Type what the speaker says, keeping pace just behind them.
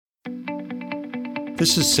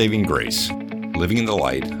This is Saving Grace, Living in the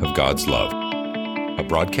Light of God's Love, a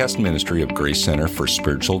broadcast ministry of Grace Center for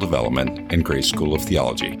Spiritual Development and Grace School of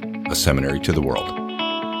Theology, a seminary to the world,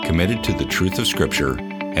 committed to the truth of Scripture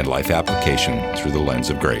and life application through the lens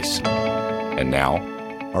of grace. And now,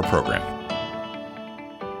 our program.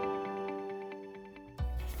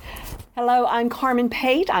 Hello, I'm Carmen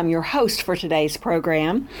Pate. I'm your host for today's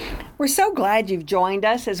program. We're so glad you've joined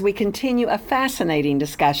us as we continue a fascinating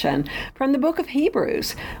discussion from the book of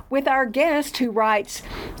Hebrews with our guest who writes,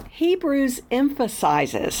 Hebrews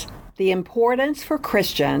emphasizes the importance for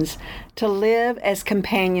Christians to live as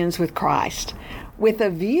companions with Christ, with a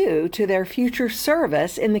view to their future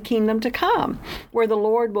service in the kingdom to come, where the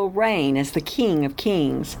Lord will reign as the King of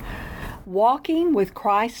Kings. Walking with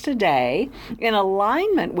Christ today in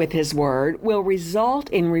alignment with His Word will result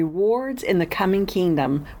in rewards in the coming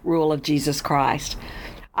kingdom rule of Jesus Christ.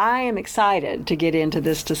 I am excited to get into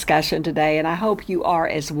this discussion today, and I hope you are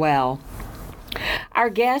as well.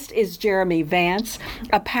 Our guest is Jeremy Vance,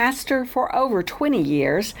 a pastor for over 20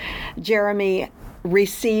 years. Jeremy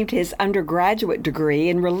received his undergraduate degree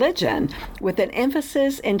in religion with an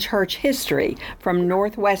emphasis in church history from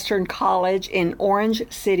Northwestern College in Orange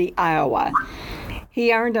City, Iowa.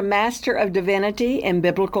 He earned a Master of Divinity in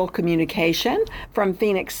Biblical Communication from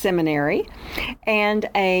Phoenix Seminary and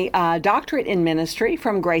a doctorate in ministry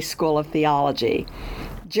from Grace School of Theology.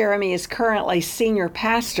 Jeremy is currently senior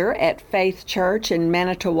pastor at Faith Church in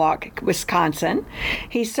Manitowoc, Wisconsin.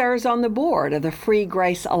 He serves on the board of the Free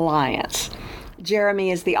Grace Alliance. Jeremy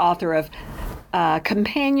is the author of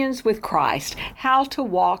Companions with Christ, How to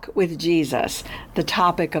Walk with Jesus, the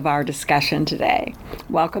topic of our discussion today.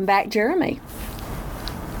 Welcome back, Jeremy.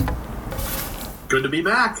 Good to be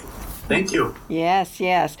back. Thank you. Yes.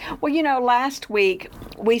 Well, last week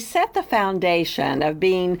we set the foundation of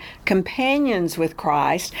being companions with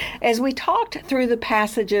Christ as we talked through the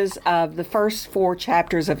passages of the first 4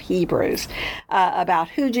 chapters of Hebrews about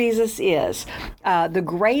who Jesus is, the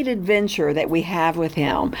great adventure that we have with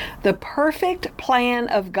Him, the perfect plan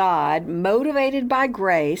of God motivated by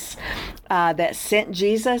grace that sent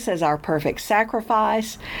Jesus as our perfect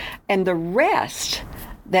sacrifice, and the rest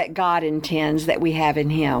that God intends that we have in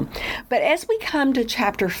Him. But as we come to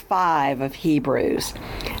chapter 5 of Hebrews,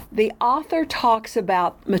 the author talks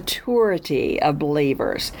about maturity of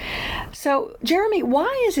believers. So, Jeremy,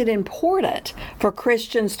 why is it important for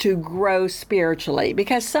Christians to grow spiritually?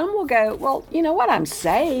 Because some will go, well, you know what, I'm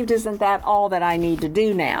saved. Isn't that all that I need to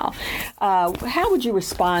do now? How would you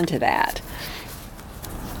respond to that?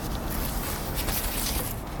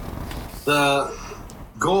 The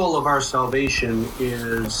goal of our salvation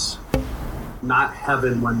is not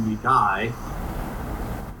heaven when we die.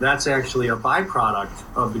 That's actually a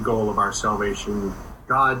byproduct of the goal of our salvation.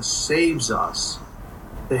 God saves us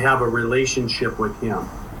to have a relationship with Him.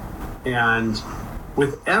 And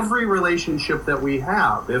with every relationship that we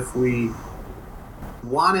have, if we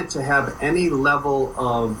want it to have any level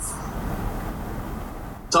of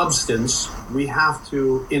substance, we have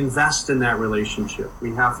to invest in that relationship.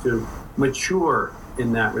 We have to mature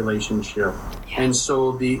in that relationship. Yeah. And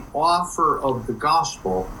so the offer of the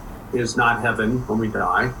gospel is not heaven when we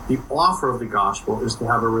die. The offer of the gospel is to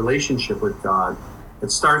have a relationship with God that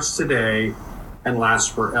starts today and lasts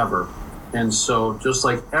forever. And so just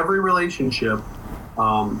like every relationship,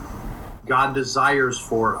 God desires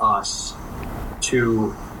for us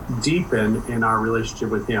to deepen in our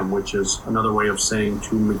relationship with Him, which is another way of saying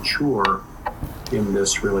to mature in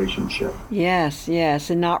this relationship. Yes,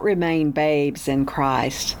 and not remain babes in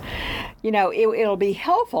Christ. It'll be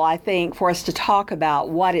helpful, I think, for us to talk about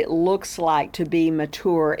what it looks like to be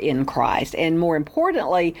mature in Christ, and more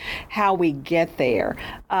importantly, how we get there.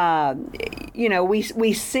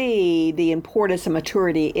 We see the importance of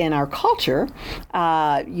maturity in our culture.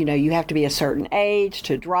 You have to be a certain age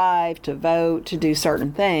to drive, to vote, to do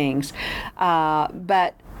certain things,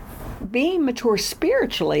 but being mature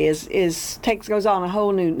spiritually goes on a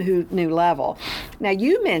whole new level. Now,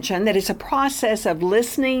 you mentioned that it's a process of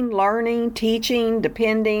listening, learning, teaching,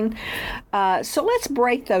 depending. So let's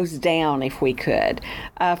break those down if we could.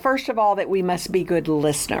 First of all, that we must be good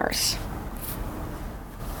listeners.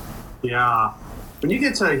 Yeah. When you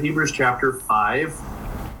get to Hebrews chapter 5,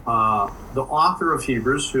 the author of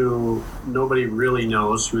Hebrews, who nobody really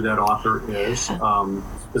knows who that author is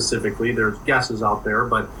specifically, there's guesses out there,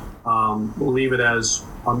 but we'll leave it as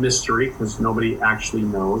a mystery because nobody actually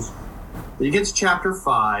knows. You get to chapter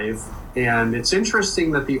 5, and it's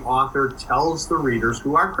interesting that the author tells the readers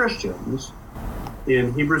who are Christians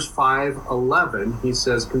in Hebrews 5:11, he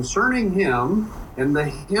says, concerning Him, and the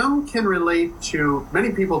Him can relate to,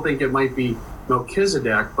 many people think it might be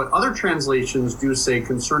Melchizedek, but other translations do say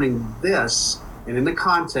concerning this, and in the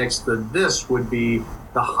context, this would be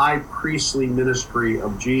the high priestly ministry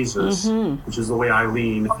of Jesus, which is the way I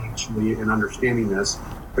lean actually in understanding this.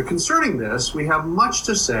 But concerning this, we have much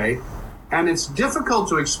to say, and it's difficult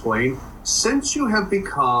to explain since you have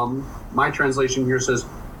become, my translation here says,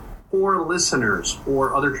 poor listeners,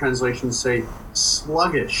 or other translations say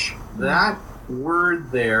sluggish. That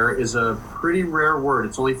word there is a pretty rare word.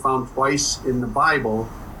 It's only found twice in the Bible,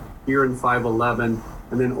 here in 5:11,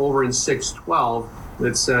 and then over in 6:12,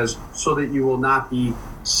 that says, so that you will not be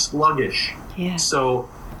sluggish. Yeah. So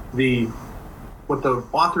what the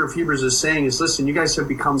author of Hebrews is saying is, listen, you guys have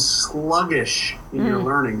become sluggish in your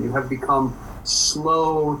learning. You have become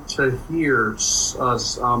slow to hear,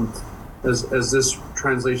 as this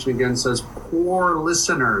translation again says, poor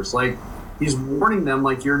listeners. Like, he's warning them,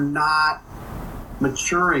 like, you're not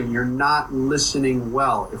maturing, you're not listening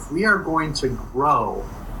well. If we are going to grow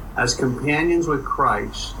as companions with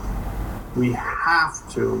Christ, we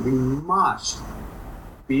must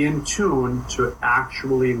be in tune to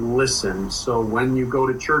actually listen. So when you go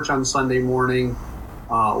to church on Sunday morning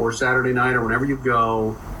or Saturday night or whenever you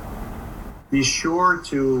go, be sure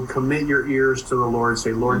to commit your ears to the Lord.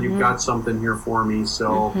 Say, Lord, you've got something here for me,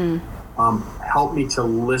 so help me to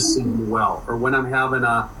listen well. Or when I'm having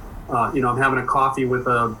a coffee with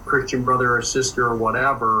a Christian brother or sister or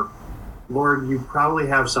whatever, Lord, you probably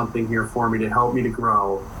have something here for me to help me to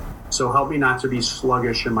grow. So help me not to be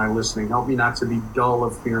sluggish in my listening. Help me not to be dull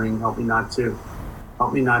of hearing. Help me not to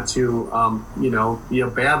be a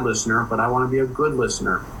bad listener, but I want to be a good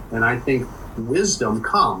listener. And I think wisdom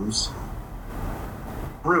comes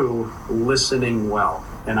through listening well.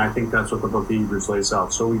 And I think that's what the book of Hebrews lays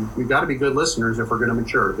out. So we've got to be good listeners if we're going to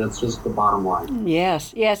mature. That's just the bottom line.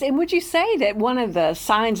 Yes. And would you say that one of the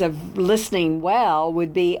signs of listening well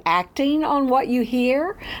would be acting on what you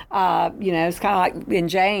hear? It's kind of like in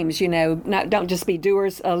James, don't just be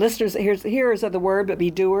doers, listeners, hearers of the word, but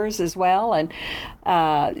be doers as well. And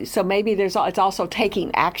so maybe it's also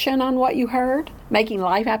taking action on what you heard, making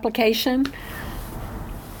life application.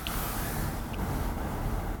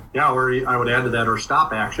 Yeah, or I would add to that, or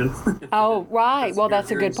stop action. Oh, right. Well,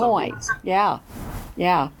 that's a good point. Yeah,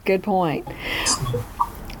 good point.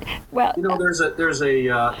 Well, there's a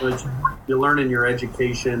you learn in your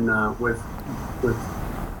education with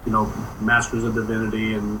Masters of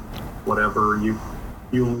Divinity and whatever,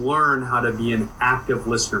 you learn how to be an active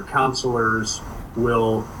listener. Counselors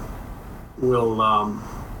will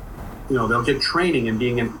they'll get training in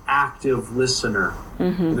being an active listener.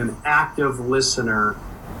 And an active listener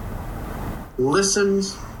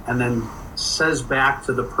listens and then says back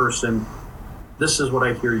to the person, this is what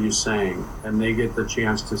I hear you saying. And they get the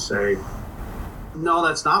chance to say, no,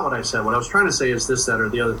 that's not what I said. What I was trying to say is this, that, or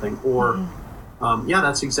the other thing. Or,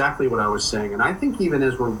 that's exactly what I was saying. And I think even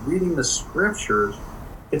as we're reading the scriptures,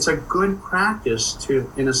 it's a good practice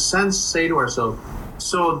to, in a sense, say to ourselves,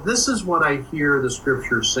 so this is what I hear the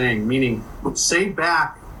scriptures saying, meaning say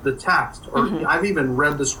back the text. Or I've even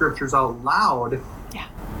read the scriptures out loud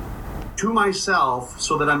to myself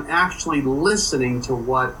so that I'm actually listening to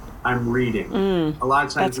what I'm reading. A lot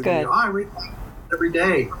of times I read every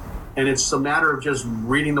day, and it's a matter of just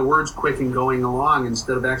reading the words quick and going along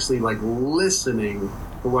instead of actually listening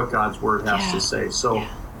to what God's word has to say. So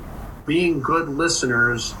being good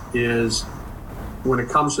listeners is, when it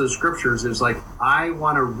comes to the scriptures, is like, I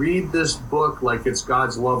want to read this book like it's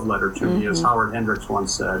God's love letter to me, as Howard Hendricks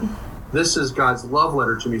once said. This is God's love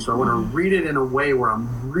letter to me, so I want to read it in a way where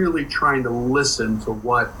I'm really trying to listen to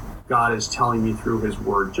what God is telling me through his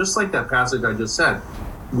word. Just like that passage I just said,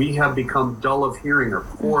 we have become dull of hearing or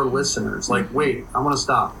poor listeners. Like, wait, I want to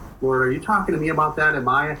stop. Lord, are you talking to me about that? Am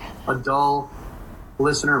I a dull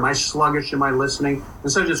listener? Am I sluggish in my listening?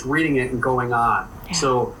 Instead of just reading it and going on. Yeah.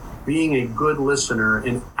 So being a good listener,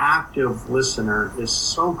 an active listener, is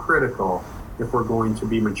so critical if we're going to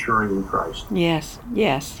be maturing in Christ. Yes.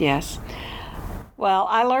 Well,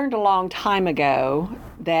 I learned a long time ago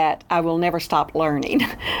that I will never stop learning.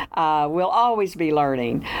 We'll always be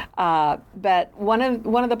learning. But one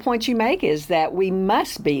of the points you make is that we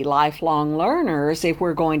must be lifelong learners if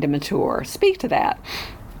we're going to mature. Speak to that.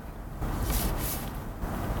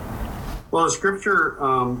 Well, the scripture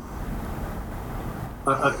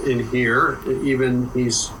in here, even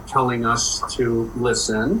he's telling us to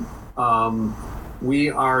listen. We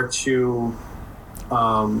are to,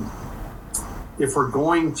 if we're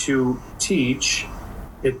going to teach,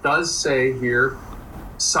 it does say here,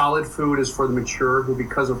 solid food is for the mature who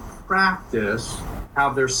because of practice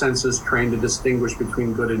have their senses trained to distinguish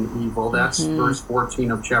between good and evil. That's verse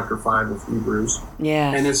 14 of chapter 5 of Hebrews.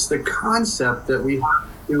 Yes. And it's the concept that we have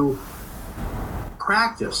to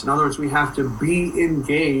practice. In other words, we have to be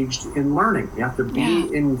engaged in learning. We have to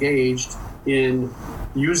be engaged in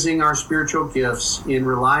using our spiritual gifts, in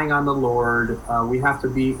relying on the Lord. We have to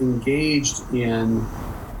be engaged in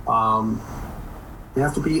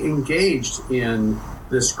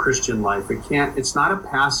this Christian life. It's not a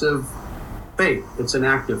passive faith. It's an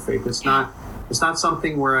active faith. It's not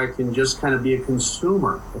something where I can just kind of be a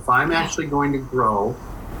consumer. If I'm actually going to grow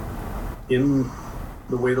in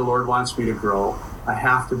the way the Lord wants me to grow, I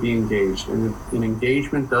have to be engaged. And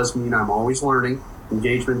engagement does mean I'm always learning.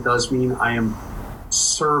 Engagement does mean I am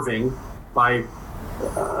serving. By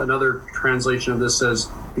another translation of this says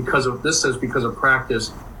because of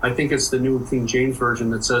practice. I think it's the New King James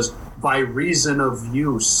Version that says by reason of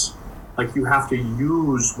use. Like you have to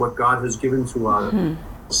use what God has given to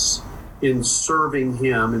us in serving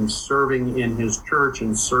Him, and serving in His church,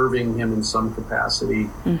 and serving Him in some capacity.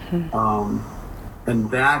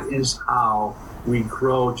 And that is how we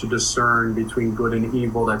grow to discern between good and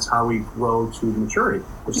evil. That's how we grow to maturity,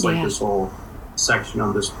 just like this whole section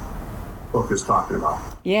of this book is talking about.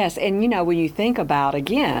 Yes, and when you think about,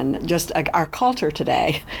 again, just our culture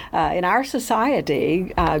today, in our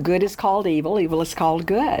society, good is called evil, evil is called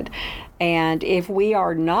good. And if we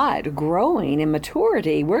are not growing in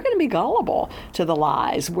maturity, we're going to be gullible to the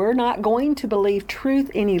lies. We're not going to believe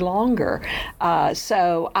truth any longer.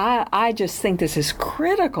 So I just think this is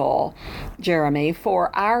critical, Jeremy,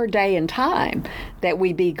 for our day and time, that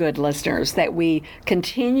we be good listeners, that we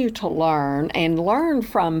continue to learn and learn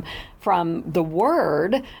from the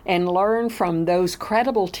Word, and learn from those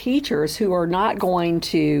credible teachers who are not going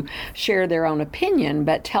to share their own opinion,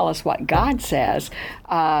 but tell us what God says,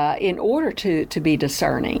 in order to be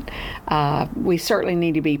discerning. We certainly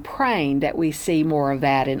need to be praying that we see more of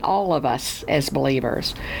that in all of us as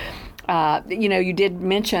believers. You did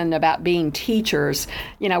mention about being teachers.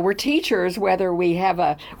 We're teachers whether we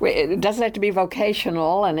have it doesn't have to be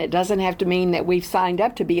vocational, and it doesn't have to mean that we've signed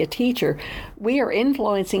up to be a teacher. We are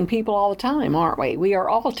influencing people all the time, aren't we? We are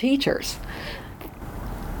all teachers.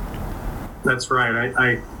 That's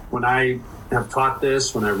right. When I have taught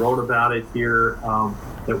this, when I wrote about it here,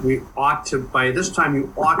 that we ought to, by this time,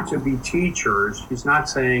 you ought to be teachers. He's not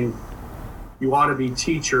saying you ought to be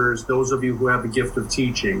teachers, those of you who have the gift of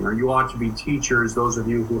teaching, or you ought to be teachers, those of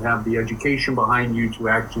you who have the education behind you to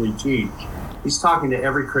actually teach. He's talking to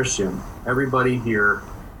every Christian, everybody here,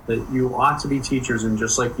 that you ought to be teachers. And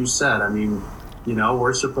just like you said,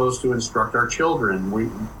 we're supposed to instruct our children. We,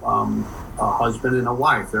 a husband and a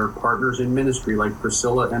wife, they're partners in ministry, like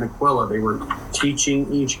Priscilla and Aquila. They were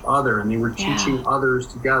teaching each other, and they were teaching others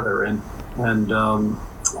together. And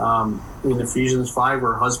in Ephesians 5,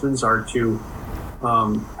 where husbands are to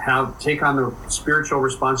take on the spiritual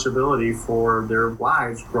responsibility for their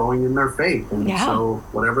wives growing in their faith. And so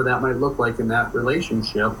whatever that might look like in that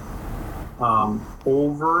relationship,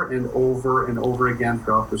 over and over and over again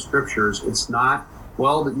throughout the scriptures, it's not,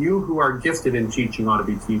 that you who are gifted in teaching ought to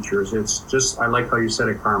be teachers. It's just, I like how you said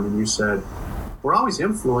it, Carmen. You said, we're always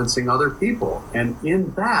influencing other people. And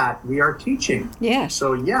in that, we are teaching. Yes.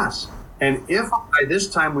 So yes. And if by this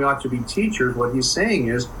time we ought to be teachers, what he's saying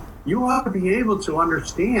is you ought to be able to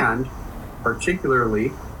understand, particularly,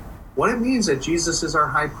 what it means that Jesus is our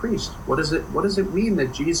high priest. What does it mean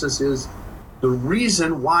that Jesus is the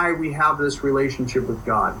reason why we have this relationship with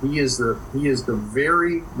God? He is the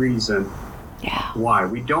very reason why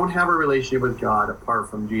we don't have a relationship with God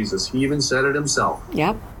apart from Jesus. He even said it himself.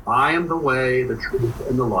 Yep. I am the way, the truth,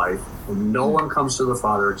 and the life, and no one comes to the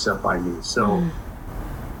Father except by me. So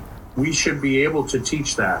we should be able to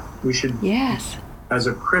teach that. We should, as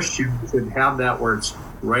a Christian, we should have that where it's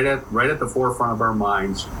right at the forefront of our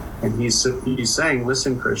minds. And he's saying,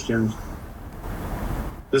 listen, Christians,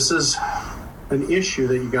 this is an issue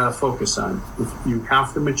that you got to focus on. You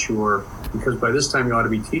have to mature, because by this time you ought to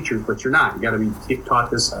be teachers, but you're not. You got to be taught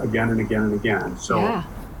this again and again and again. So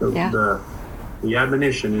the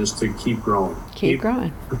admonition is to keep growing. Keep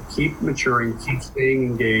growing. Keep maturing. Keep staying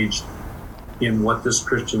engaged in what this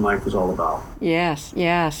Christian life is all about. Yes,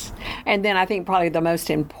 yes. And then I think probably the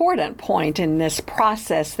most important point in this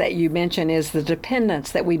process that you mentioned is the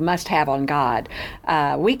dependence that we must have on God.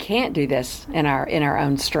 We can't do this in our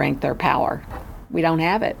own strength or power. We don't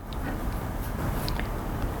have it.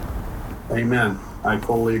 Amen. I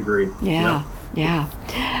totally agree. Yeah.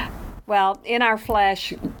 Well, in our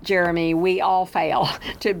flesh, Jeremy, we all fail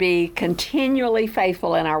to be continually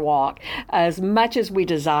faithful in our walk as much as we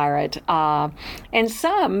desire it. And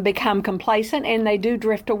some become complacent and they do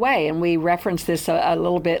drift away. And we referenced this a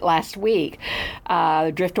little bit last week.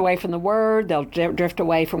 Drift away from the Word, they'll drift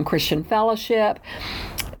away from Christian fellowship.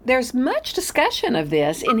 There's much discussion of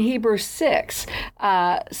this in Hebrews 6.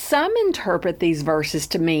 Some interpret these verses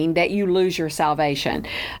to mean that you lose your salvation.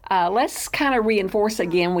 Let's kind of reinforce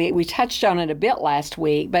again. We touched on it a bit last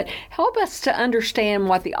week, but help us to understand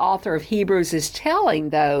what the author of Hebrews is telling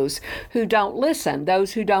those who don't listen,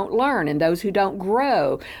 those who don't learn, and those who don't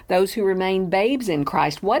grow, those who remain babes in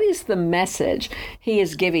Christ. What is the message he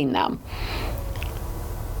is giving them?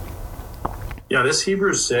 Yeah, this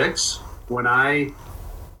Hebrews 6, when I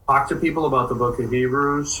talk to people about the book of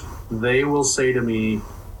Hebrews, they will say to me,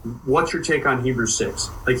 what's your take on Hebrews 6?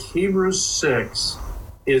 Like, Hebrews 6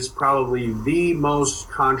 is probably the most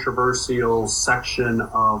controversial section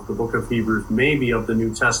of the book of Hebrews, maybe of the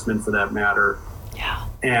New Testament for that matter. Yeah.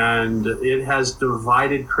 And it has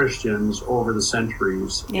divided Christians over the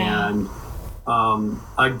centuries. Yeah. And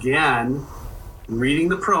again, reading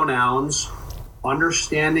the pronouns,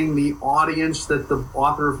 understanding the audience that the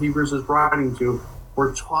author of Hebrews is writing to,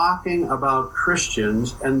 we're talking about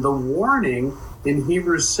Christians, and the warning in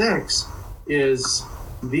Hebrews 6 is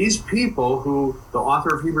these people who the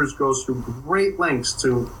author of Hebrews goes through great lengths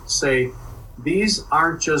to say these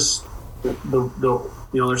aren't just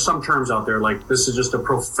there's some terms out there like this is just a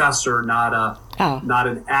professor, not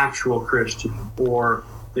an actual Christian, or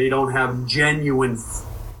they don't have genuine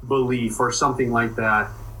belief or something like that.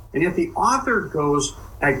 And yet the author goes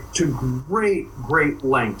to great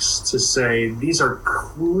lengths to say these are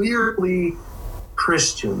clearly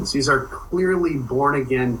Christians. These are clearly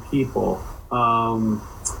born-again people.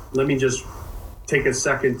 Let me just take a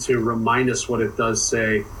second to remind us what it does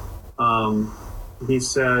say. He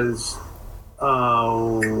says,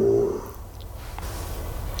 for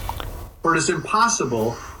it is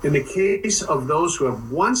impossible in the case of those who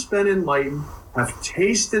have once been enlightened, have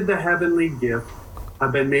tasted the heavenly gift,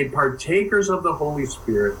 have been made partakers of the Holy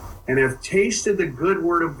Spirit, and have tasted the good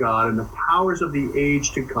word of God and the powers of the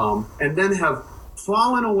age to come, and then have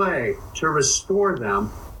fallen away, to restore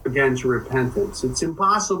them again to repentance. It's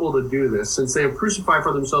impossible to do this, since they have crucified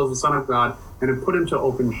for themselves the Son of God and have put him to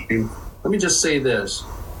open shame. Let me just say this.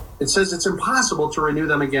 It says it's impossible to renew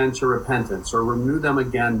them again to repentance, or renew them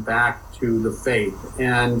again back to the faith.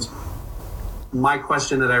 And my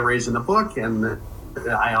question that I raise in the book, and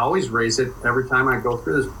I always raise it every time I go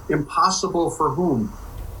through this, impossible for whom?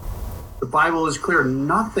 The Bible is clear.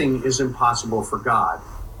 Nothing is impossible for God.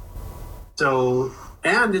 So,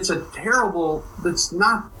 and it's it's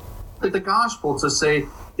not the gospel to say,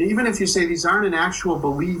 even if you say these aren't an actual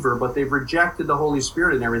believer, but they've rejected the Holy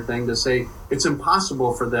Spirit and everything, to say it's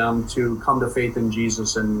impossible for them to come to faith in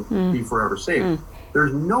Jesus and be forever saved.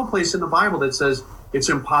 There's no place in the Bible that says it's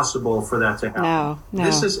impossible for that to happen. No.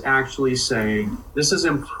 This is actually saying this is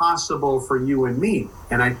impossible for you and me.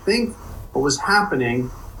 And I think what was happening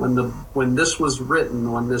when this was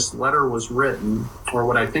written, when this letter was written, or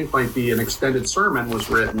what I think might be an extended sermon was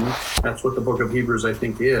written, that's what the book of Hebrews I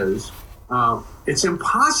think is. It's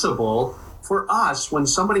impossible for us when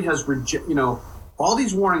somebody has all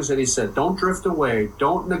these warnings that he said, don't drift away,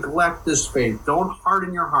 don't neglect this faith, don't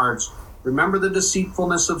harden your hearts, remember the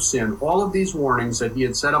deceitfulness of sin, all of these warnings that he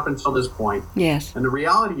had set up until this point. Yes. And the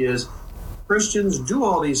reality is Christians do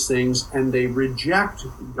all these things and they reject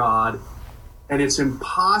God, and it's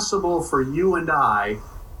impossible for you and I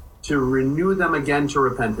to renew them again to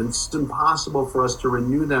repentance. It's impossible for us to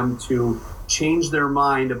renew them to change their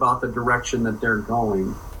mind about the direction that they're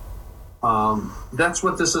going. That's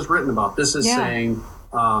what this is written about. This is saying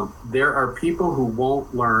there are people who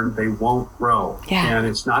won't learn, they won't grow. Yeah. And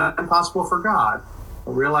it's not impossible for God.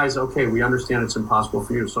 But realize, okay, we understand it's impossible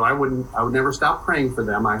for you. So I would never stop praying for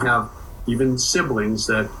them. I have even siblings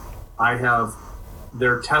that I have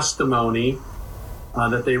their testimony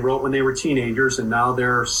that they wrote when they were teenagers, and now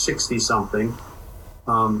they're 60-something.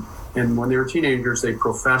 And when they were teenagers, they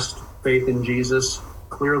professed faith in Jesus.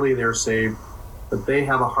 Clearly they're saved, but they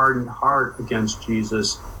have a hardened heart against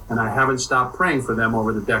Jesus, and I haven't stopped praying for them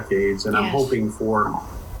over the decades, and I'm hoping for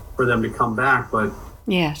them to come back. But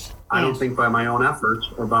I don't think by my own efforts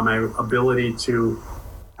or by my ability to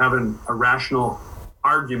have a rational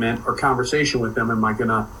argument or conversation with them am I going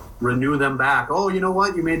to renew them back. Oh, you know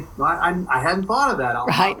what? I hadn't thought of that. I'll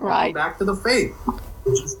go back to the faith.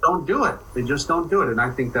 They just don't do it. And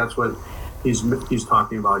I think that's what he's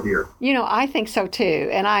talking about here. I think so too.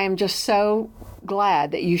 And I am just so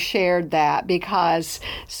glad that you shared that, because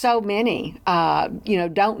so many,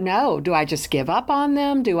 don't know. Do I just give up on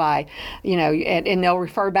them? Do I, and they'll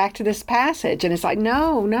refer back to this passage, and it's like,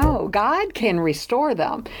 no, God can restore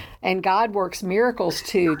them. And God works miracles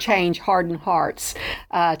to change hardened hearts,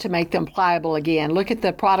 to make them pliable again. Look at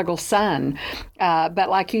the prodigal son. But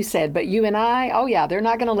like you said, but you and I, they're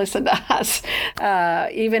not going to listen to us.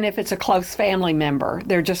 Even if it's a close family member,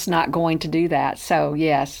 they're just not going to do that. So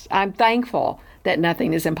yes, I'm thankful that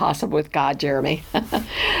nothing is impossible with God, Jeremy.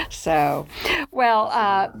 So,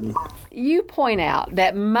 you point out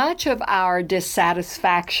that much of our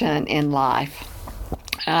dissatisfaction in life,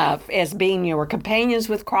 as being your companions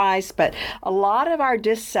with Christ, but a lot of our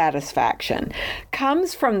dissatisfaction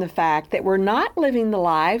comes from the fact that we're not living the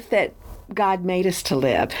life that God made us to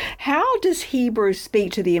live. How does Hebrews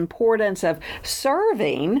speak to the importance of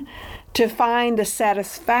serving to find the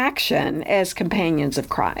satisfaction as companions of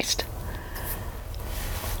Christ?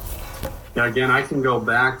 Yeah, again, I can go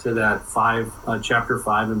back to that chapter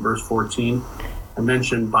 5 and verse 14. I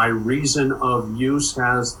mentioned by reason of use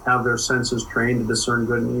have their senses trained to discern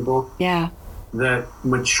good and evil. Yeah. That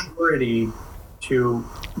maturity, to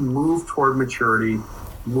move toward maturity,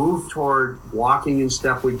 move toward walking in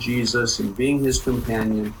step with Jesus and being his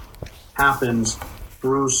companion, happens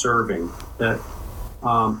through serving. That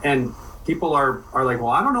and people are like,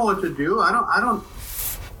 well, I don't know what to do. I don't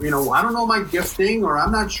know my gifting, or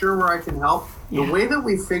I'm not sure where I can help. Yeah. The way that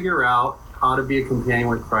we figure out how to be a companion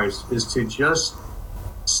with Christ is to just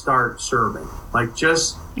start serving. Like,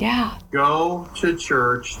 just go to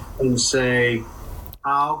church and say,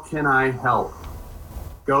 how can I help?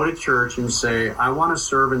 Go to church and say, I want to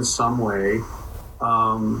serve in some way.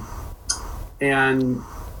 And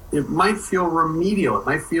it might feel remedial. It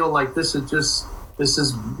might feel like this is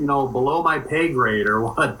below my pay grade or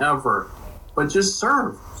whatever. But just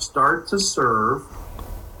serve. Start to serve,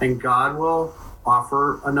 and God will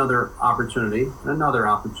offer another opportunity, another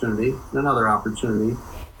opportunity, another opportunity,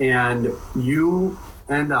 and you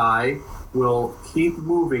and I will keep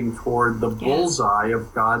moving toward the bullseye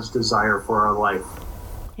of God's desire for our life.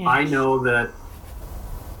 Yes. I know that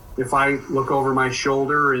if I look over my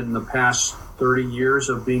shoulder in the past 30 years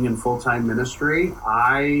of being in full-time ministry,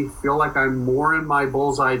 I feel like I'm more in my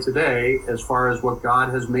bullseye today as far as what God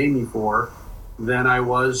has made me for than I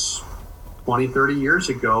was 20, 30 years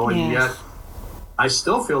ago. And yet I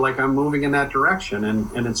still feel like I'm moving in that direction.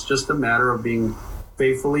 And it's just a matter of being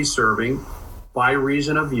faithfully serving by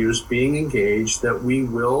reason of use, being engaged, that we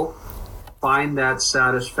will find that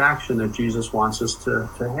satisfaction that Jesus wants us to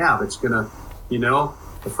have. It's going to,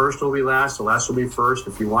 the first will be last, the last will be first.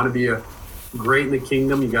 If you want to be a great in the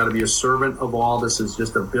kingdom, you got to be a servant of all. This is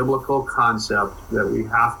just a biblical concept that we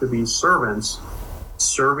have to be servants,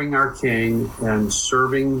 serving our King and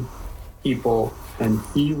serving people, and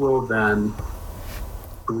he will then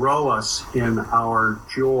grow us in our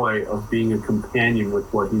joy of being a companion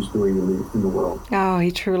with what he's doing in the world. Oh, he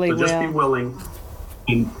truly will. So just be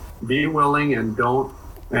willing and don't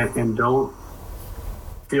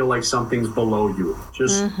feel like something's below you.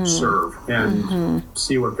 Just serve and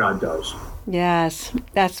see what God does. Yes,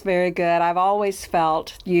 that's very good. I've always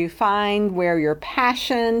felt you find where your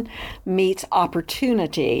passion meets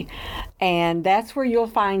opportunity, and that's where you'll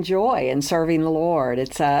find joy in serving the Lord.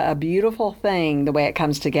 It's a beautiful thing, the way it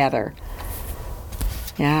comes together.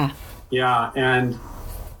 Yeah. Yeah, and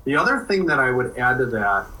the other thing that I would add to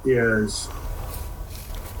that is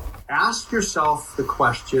ask yourself the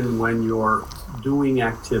question when you're doing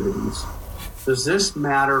activities, does this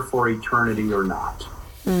matter for eternity or not?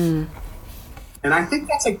 And I think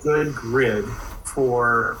that's a good grid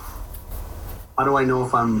for, how do I know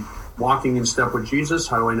if I'm walking in step with Jesus?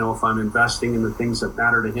 How do I know if I'm investing in the things that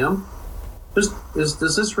matter to him? Does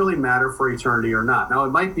this really matter for eternity or not? Now, it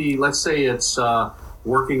might be, let's say it's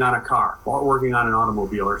working on a car, or working on an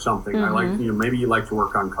automobile or something. I like, maybe you like to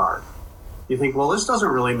work on cars. You think, well, this doesn't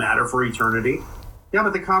really matter for eternity. Yeah,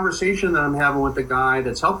 but the conversation that I'm having with the guy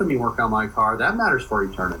that's helping me work on my car, that matters for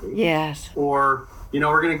eternity. Yes. Or,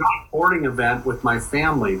 we're going to go to a sporting event with my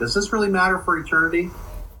family. Does this really matter for eternity?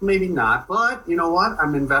 Maybe not. But you know what?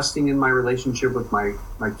 I'm investing in my relationship with my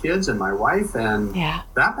kids and my wife, and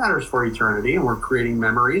that matters for eternity, and we're creating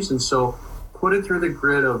memories. And so put it through the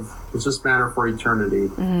grid of, does this matter for eternity?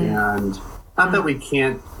 And not that we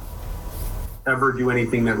can't ever do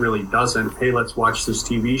anything that really doesn't. Hey, let's watch this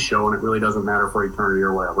TV show and it really doesn't matter for eternity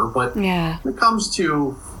or whatever. But when it comes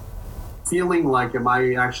to feeling like, am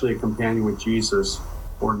I actually a companion with Jesus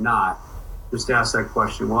or not? Just ask that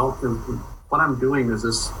question. Well, what I'm doing, does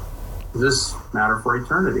this matter for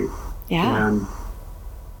eternity? Yeah.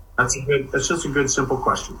 That's just a good, simple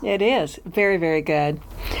question. It is very, very good.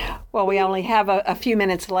 Well, we only have a few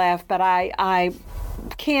minutes left, but I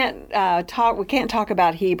can't talk. We can't talk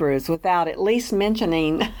about Hebrews without at least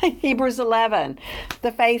mentioning Hebrews 11,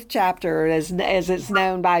 the faith chapter, as it's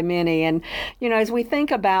known by many. And as we think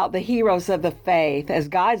about the heroes of the faith, as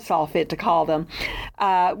God saw fit to call them,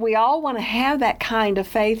 we all want to have that kind of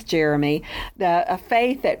faith, Jeremy, a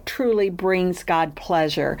faith that truly brings God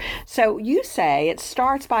pleasure. So you say it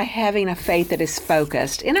starts by having a faith that is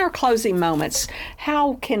focused. In our closing moments,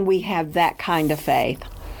 how can we have that kind of faith?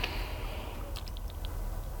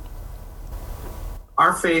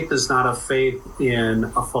 Our faith is not a faith in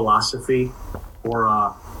a philosophy, or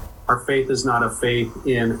our faith is not a faith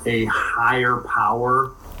in a higher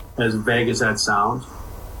power, as vague as that sounds.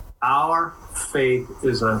 Our faith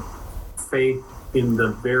is a faith in the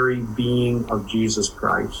very being of Jesus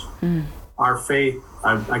Christ. Our faith,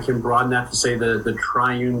 I can broaden that to say the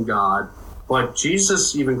triune God, but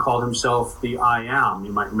Jesus even called himself the I Am.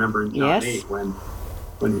 You might remember in John 8 when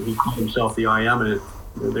he called himself the I Am, and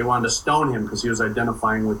they wanted to stone him because he was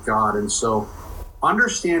identifying with God. And so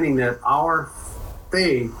understanding that our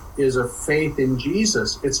faith is a faith in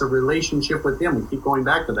Jesus, it's a relationship with him. We keep going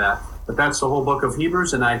back to that. But that's the whole book of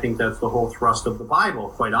Hebrews, and I think that's the whole thrust of the Bible,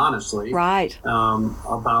 quite honestly. Right.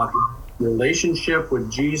 About relationship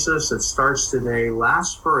with Jesus that starts today,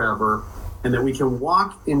 lasts forever, and that we can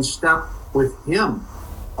walk in step with him.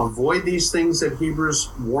 Avoid these things that Hebrews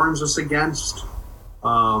warns us against.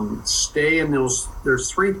 Stay in those. There's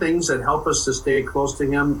three things that help us to stay close to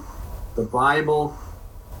him: the Bible,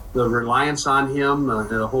 the reliance on him,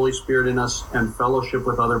 the Holy Spirit in us, and fellowship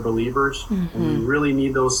with other believers. And we really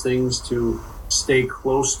need those things to stay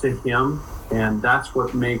close to him, and that's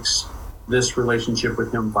what makes this relationship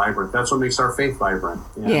with him vibrant. That's what makes our faith vibrant.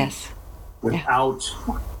 And yes. Without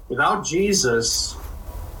Jesus,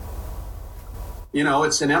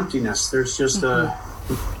 it's an emptiness. There's just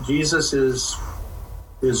Jesus is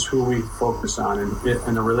who we focus on,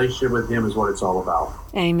 and the relationship with him is what it's all about.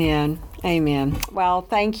 Amen. Amen. Well,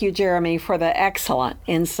 thank you, Jeremy, for the excellent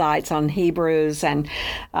insights on Hebrews, and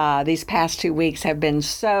these past 2 weeks have been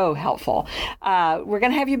so helpful. We're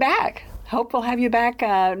going to have you back. Hope we'll have you back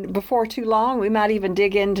before too long. We might even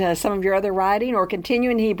dig into some of your other writing or continue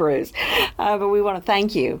in Hebrews. But we want to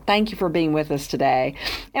thank you. Thank you for being with us today.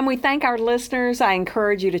 And we thank our listeners. I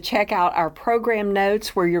encourage you to check out our program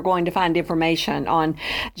notes, where you're going to find information on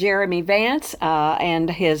Jeremy Vance and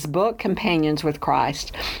his book, Companions with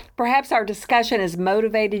Christ. Perhaps our discussion has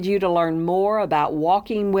motivated you to learn more about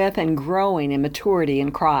walking with and growing in maturity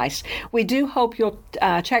in Christ. We do hope you'll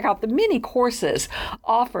check out the many courses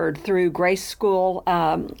offered through Grace School,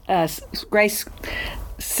 Grace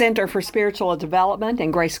Center for Spiritual Development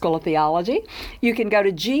and Grace School of Theology. You can go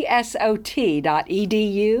to gsot.edu.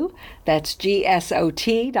 That's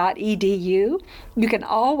gsot.edu. You can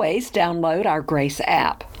always download our Grace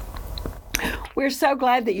app. We're so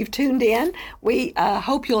glad that you've tuned in. We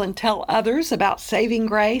hope you'll tell others about saving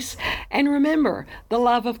grace. And remember, the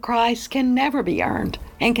love of Christ can never be earned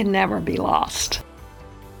and can never be lost.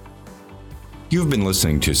 You've been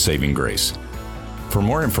listening to Saving Grace. For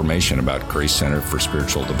more information about Grace Center for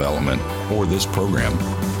Spiritual Development or this program,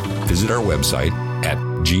 visit our website at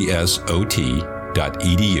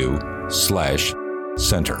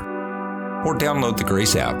gsot.edu/center or download the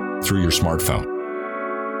Grace app through your smartphone.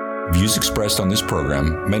 Views expressed on this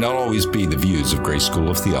program may not always be the views of Grace School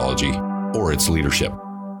of Theology or its leadership.